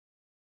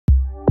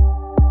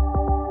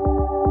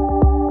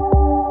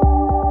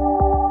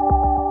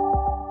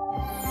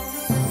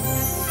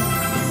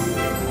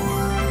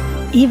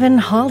Even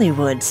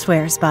Hollywood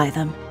swears by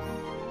them.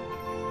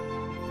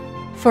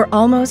 For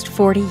almost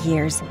 40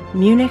 years,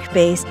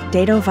 Munich-based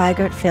Dedo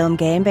Weigert Film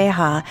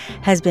GmbH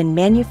has been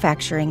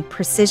manufacturing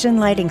precision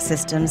lighting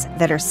systems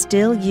that are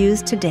still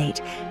used to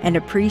date and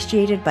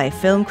appreciated by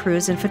film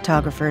crews and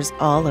photographers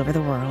all over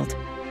the world.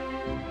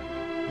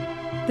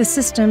 The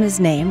system is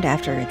named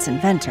after its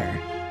inventor,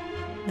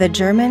 the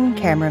German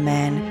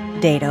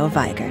cameraman Dedo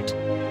Weigert.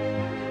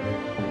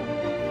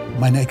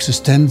 Meine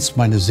Existenz,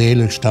 meine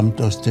Seele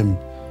stammt aus dem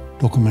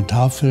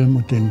Dokumentarfilm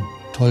und den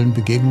tollen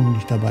Begegnungen, die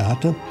ich dabei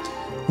hatte.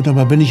 Und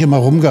dabei bin ich immer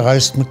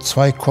rumgereist mit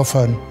 2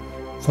 Koffern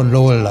von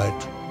Lowell-Light.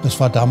 Das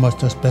war damals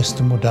das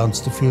beste,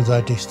 modernste,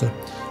 vielseitigste.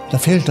 Da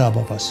fehlte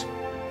aber was.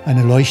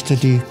 Eine Leuchte,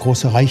 die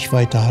große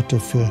Reichweite hatte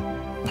für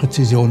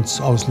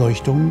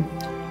Präzisionsausleuchtungen.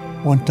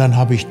 Und dann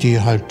habe ich die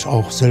halt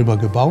auch selber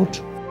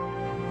gebaut.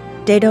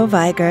 Dedo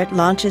Weigert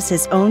launches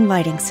his own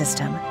lighting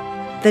system,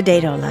 the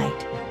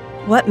dedolight.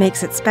 What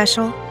makes it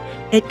special?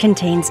 It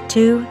contains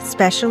 2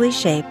 specially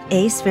shaped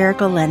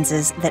aspherical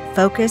lenses that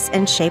focus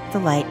and shape the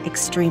light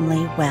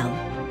extremely well.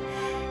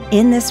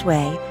 In this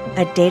way,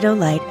 a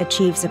dedolight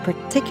achieves a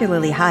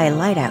particularly high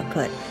light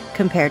output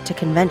compared to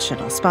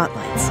conventional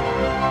spotlights.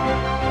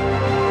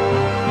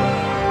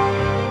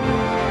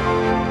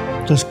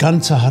 Das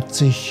Ganze hat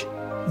sich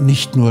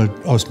nicht nur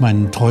aus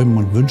meinen Träumen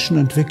und Wünschen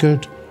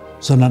entwickelt,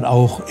 sondern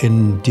auch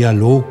in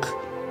Dialog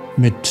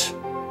mit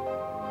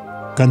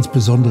ganz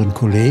besonderen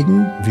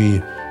Kollegen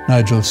wie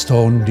Nigel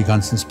Stone, die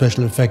ganzen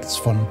Special Effects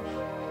von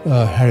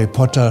Harry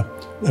Potter,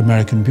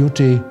 American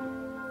Beauty.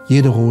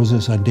 Jede Rose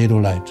ist ein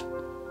Dedolight.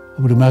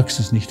 Aber du merkst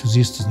es nicht, du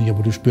siehst es nicht,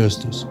 aber du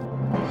spürst es.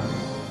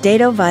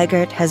 Dedo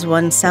Weigert has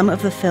won some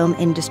of the film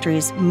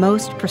industry's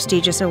most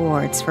prestigious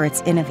awards for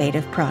its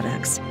innovative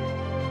products.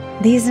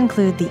 These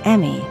include the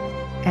Emmy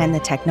and the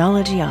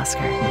Technology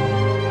Oscar.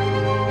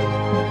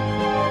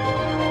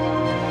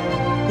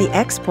 The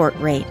export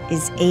rate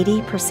is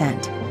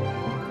 80%.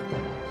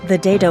 The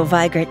Dedo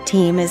Weigert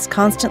team is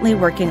constantly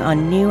working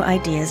on new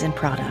ideas and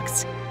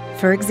products.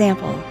 For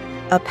example,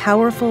 a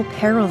powerful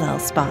parallel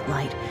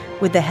spotlight.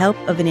 With the help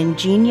of an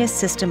ingenious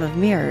system of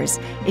mirrors,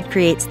 it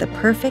creates the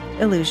perfect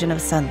illusion of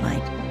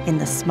sunlight in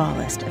the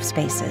smallest of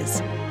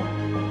spaces.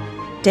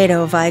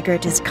 Dedo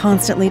Weigert is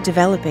constantly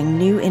developing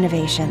new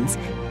innovations,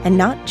 and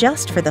not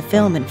just for the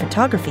film and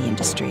photography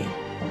industry.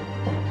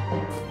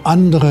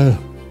 Andere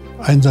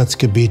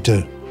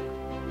Einsatzgebiete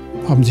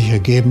haben sich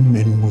ergeben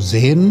in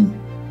Museen,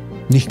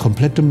 nicht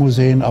komplette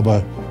Museen,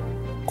 aber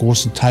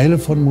großen Teile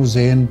von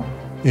Museen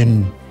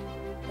in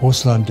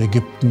Russland,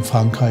 Ägypten,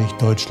 Frankreich,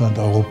 Deutschland,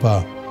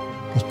 Europa.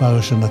 Das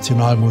Bayerische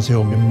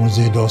Nationalmuseum im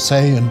Musée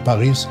d'Orsay in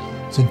Paris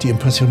sind die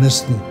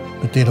Impressionisten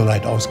mit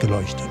Dedolight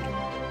ausgeleuchtet.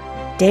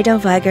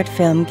 Dedo Weigert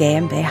Film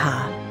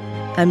GmbH,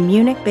 a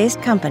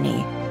Munich-based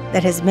company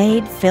that has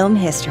made film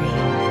history.